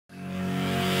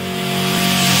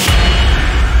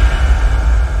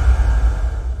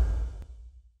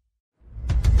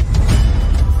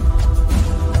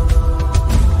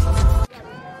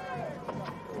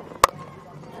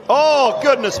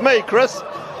Goodness me, Chris.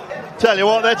 Tell you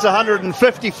what, that's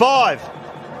 155.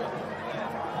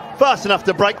 Fast enough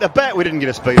to break the bat. We didn't get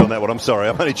a speed on that one, I'm sorry.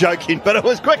 I'm only joking, but it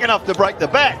was quick enough to break the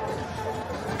bat.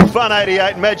 Fun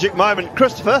 88 magic moment.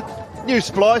 Christopher, new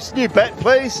splice, new bat,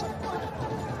 please.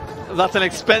 That's an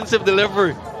expensive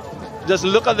delivery. Just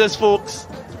look at this, folks.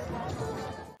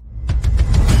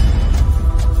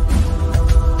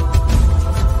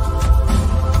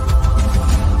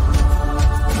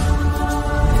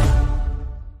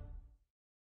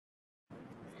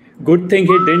 Good thing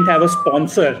he didn't have a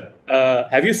sponsor.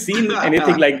 Have you seen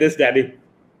anything like this, Daddy?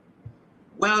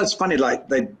 Well, it's funny. Like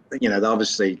they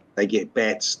get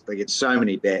bats. They get so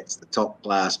many bats, the top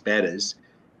class batters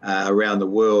around the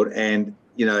world, and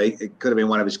it could have been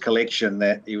one of his collection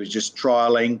that he was just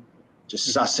trialing,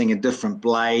 just sussing a different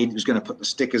blade. He was going to put the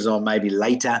stickers on maybe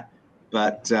later,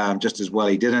 but just as well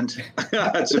he didn't.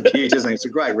 It's a beauty, isn't it? It's a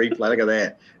great replay. Look at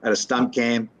that at a stump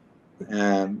cam.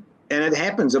 And it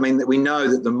happens. I mean, we know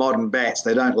that the modern bats,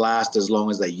 they don't last as long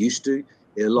as they used to.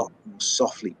 They're a lot more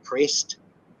softly pressed,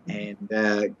 and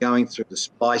going through the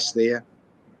splice there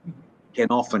can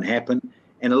often happen.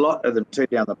 And a lot of them turn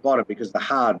down the bottom because the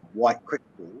hard white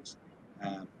cricket balls,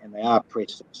 and they are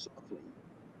pressed so softly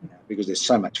because they're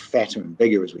so much fatter and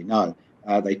bigger, as we know,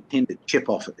 they tend to chip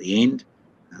off at the end.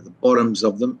 The bottoms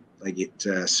of them, they get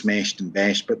smashed and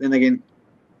bashed. But then again,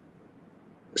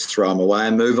 just throw them away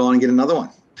and move on and get another one.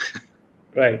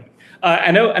 Right.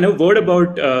 And a word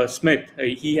about Smith.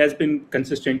 He has been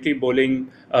consistently bowling.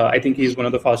 I think he's one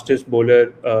of the fastest bowler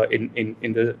in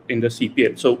the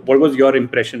CPL. So, what was your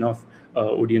impression of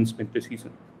Odean Smith this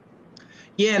season?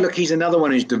 Yeah, look, he's another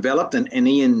one who's developed, and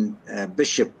Ian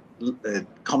Bishop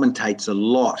commentates a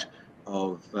lot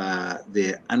of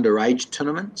their underage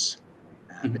tournaments,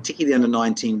 particularly the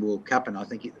Under-19 World Cup, and I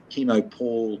think Keno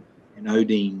Paul and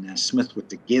Odean Smith were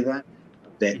together.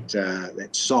 That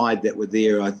side that were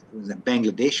there, was in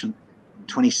Bangladesh in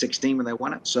 2016 when they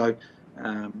won it. So,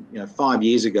 5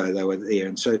 years ago they were there.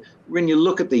 And so when you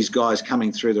look at these guys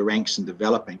coming through the ranks and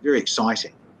developing, very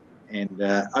exciting. And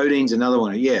Odean's another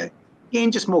one. Yeah, again,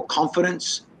 just more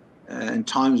confidence in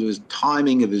terms of his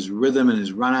timing, of his rhythm and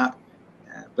his run-up.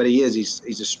 But he's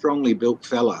a strongly built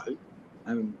fellow.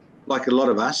 Like a lot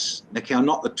of us, Nikhil,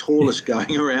 not the tallest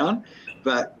going around,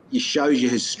 but he shows you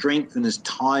his strength and his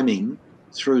timing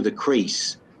through the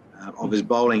crease of his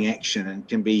bowling action, and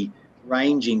can be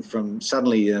ranging from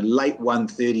suddenly late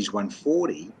 130s,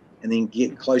 140, and then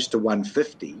get close to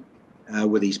 150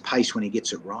 with his pace when he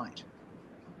gets it right.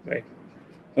 Right.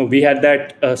 We had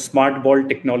that smart ball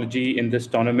technology in this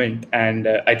tournament, and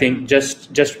I think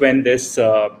just when this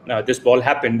ball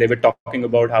happened, they were talking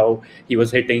about how he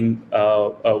was hitting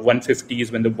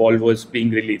 150s when the ball was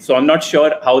being released. So I'm not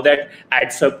sure how that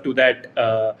adds up to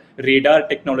that radar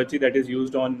technology that is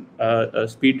used on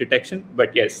speed detection.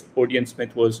 But yes, Odean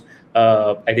Smith was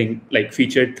I think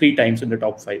featured 3 times in the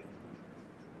top 5.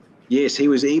 Yes, he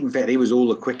was. In fact, he was all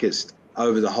the quickest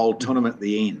over the whole tournament at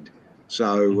the end.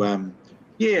 So.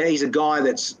 Yeah, he's a guy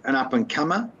that's an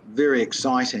up-and-comer, very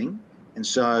exciting. And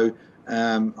so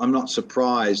I'm not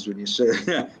surprised when you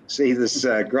see this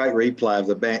great replay of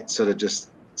the bat sort of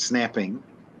just snapping.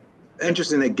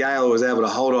 Interesting that Gayle was able to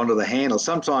hold on to the handle.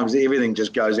 Sometimes everything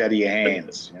just goes out of your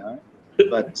hands,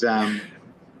 But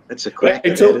it's a crack.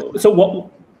 Right.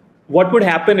 So what would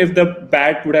happen if the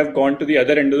bat would have gone to the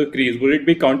other end of the crease? Would it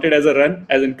be counted as a run?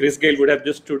 As in Chris Gayle would have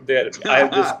just stood there. I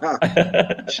have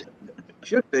just...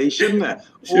 Should be, shouldn't it?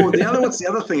 Or what's the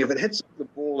other thing? If it hits the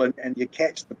ball and you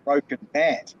catch the broken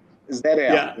bat, is that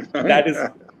out? Yeah, that is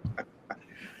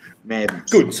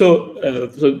madness. Good. So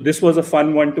this was a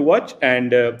fun one to watch,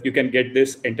 and you can get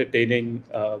this entertaining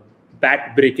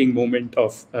bat-breaking moment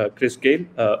of Chris Gayle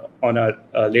on our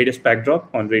latest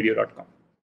backdrop on radio.com.